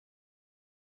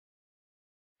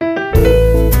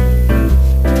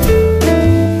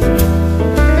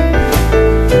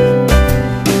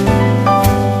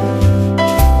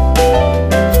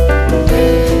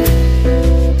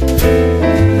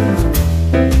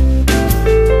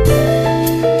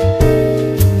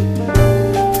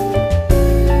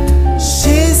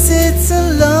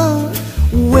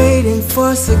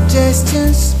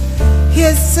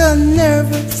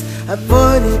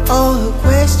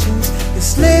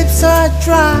lips are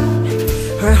dry,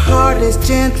 her heart is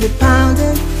gently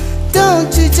pounding.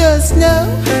 Don't you just know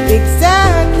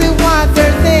exactly what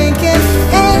they're thinking?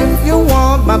 If you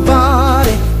want my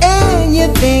body and you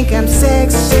think I'm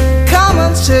sexy, come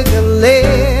on sugar,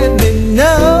 let me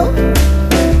know.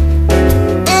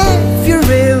 If you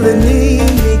really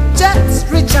need me, just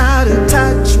reach out and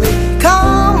touch me.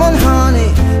 Come on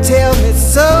honey, tell me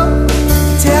so,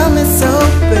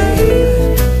 baby.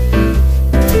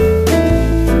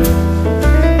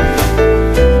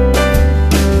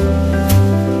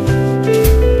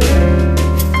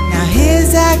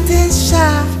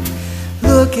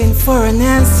 Looking for an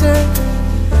answer.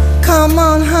 Come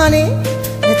on honey,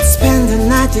 let's spend the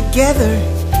night together.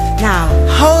 Now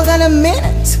hold on a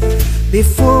minute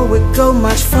before we go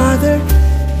much farther.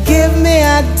 Give me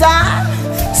a dime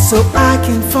so I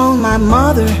can phone my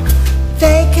mother.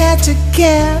 They catch a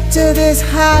cab to this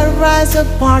high-rise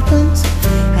apartment.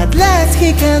 At last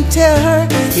he can tell her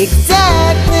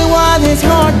exactly what his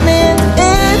heart meant.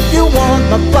 If you want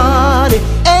my body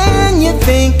and you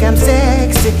think I'm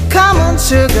sexy, come on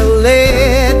sugar,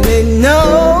 let me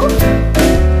know.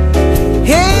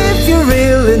 If you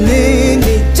really need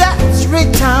me, just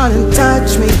reach out and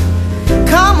touch me.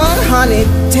 Come on honey,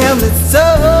 tell me so.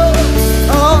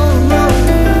 Oh no.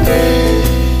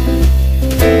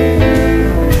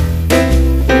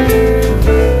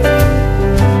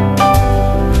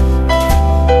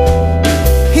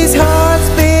 His heart's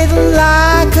beating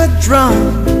like a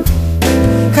drum,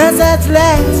 'cause at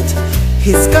last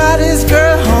he's got his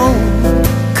girl home.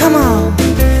 Come on,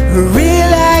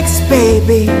 relax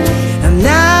baby, and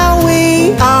now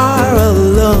we are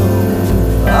alone.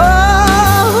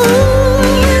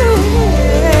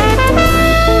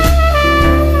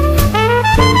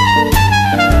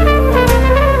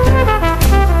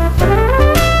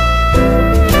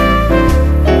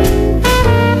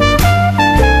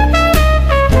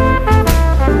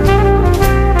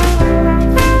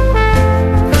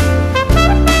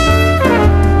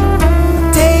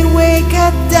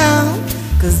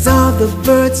 The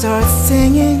birds are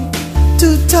singing to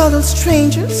total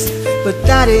strangers, but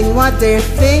that ain't what they're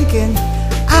thinking.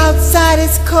 Outside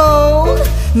it's cold,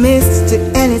 misty,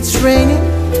 and it's raining.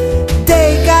 They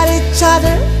got each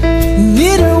other,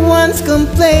 neither one's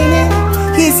complaining.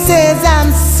 He says,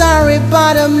 I'm sorry,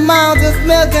 but I'm out of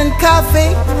milk and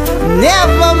coffee.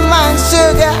 Never mind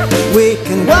sugar, we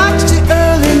can watch the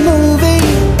early movie.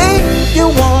 If you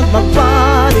want my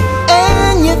body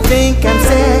and you think I'm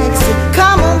sexy,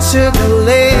 come on sugar,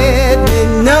 let